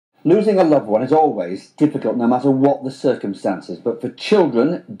Losing a loved one is always difficult, no matter what the circumstances, but for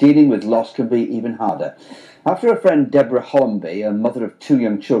children, dealing with loss can be even harder. After her friend Deborah Hollenby, a mother of 2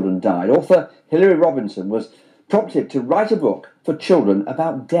 young children, died, author Hilary Robinson was prompted to write a book for children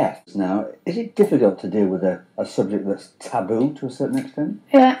about death. Now, is it difficult to deal with a subject that's taboo to a certain extent?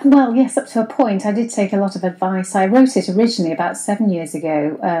 Well, yes, up to a point. I did take a lot of advice. I wrote it originally about 7 years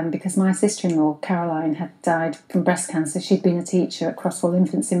ago because my sister-in-law, Caroline, had died from breast cancer. She'd been a teacher at Crosswell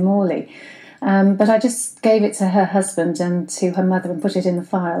Infants in Morley. But I just gave it to her husband and to her mother and put it in the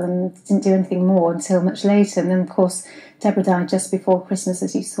file and didn't do anything more until much later. And then, of course, Deborah died just before Christmas,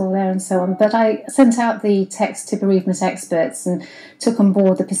 as you saw there, and so on. But I sent out the text to bereavement experts and took on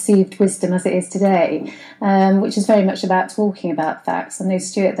board the perceived wisdom as it is today, which is very much about talking about facts. I know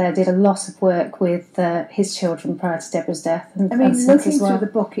Stuart there did a lot of work with his children prior to Deborah's death. And looking through the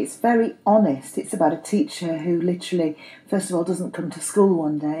book, it's very honest. It's about a teacher who literally, first of all, doesn't come to school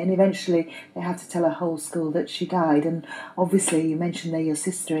one day, and eventually they have to tell a whole school that she died. And obviously, you mentioned they're your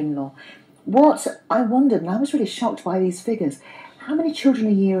sister-in-law. What I wondered, and I was really shocked by these figures, how many children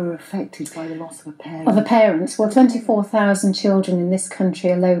a year are affected by the loss of a parent? Of a parent? Well, 24,000 children in this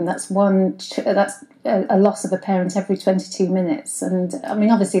country alone. That's a loss of a parent every 22 minutes. And, I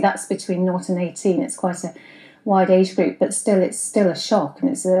mean, obviously that's between 0 and 18. It's quite a wide age group, but still it's still a shock,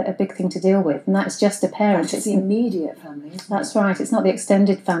 and it's a big thing to deal with, and that's just a parent. It's the immediate family, isn't it? That's right, it's not the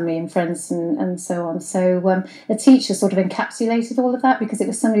extended family and friends and so on. So the teacher sort of encapsulated all of that because it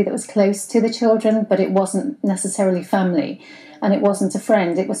was somebody that was close to the children, but it wasn't necessarily family, and it wasn't a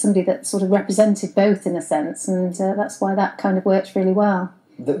friend, it was somebody that sort of represented both in a sense, and that's why that kind of worked really well.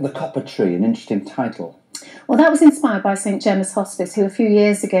 The Copper Tree, an interesting title. Well, that was inspired by St Gemma's Hospice, who a few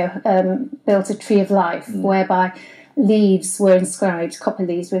years ago built a tree of life whereby leaves were inscribed, copper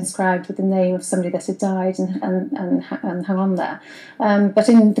leaves were inscribed with the name of somebody that had died and hung on there. But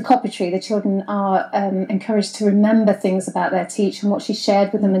in the Copper Tree, the children are encouraged to remember things about their teacher and what she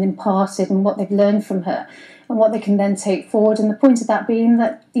shared with them and imparted and what they've learned from her and what they can then take forward. And the point of that being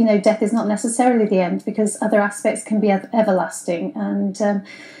that, you know, death is not necessarily the end because other aspects can be everlasting.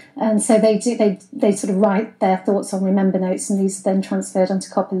 And so they sort of write their thoughts on remember notes, and these are then transferred onto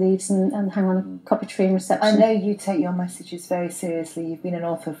copper leaves and hang on a copper tree in reception. I know you take your messages very seriously. You've been an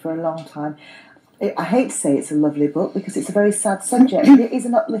author for a long time. I hate to say it's a lovely book because it's a very sad subject. It is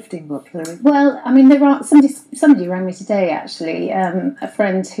an uplifting book, Hilary. Well, I mean, there are somebody rang me today, actually, a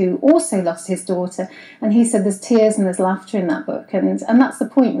friend who also lost his daughter, and he said there's tears and there's laughter in that book, and that's the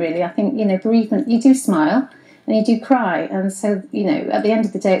point, really. I think, you know, bereavement, you do smile and you do cry, and so, you know, at the end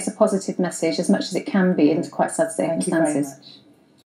of the day, it's a positive message as much as it can be in quite sad circumstances. Thank you very much.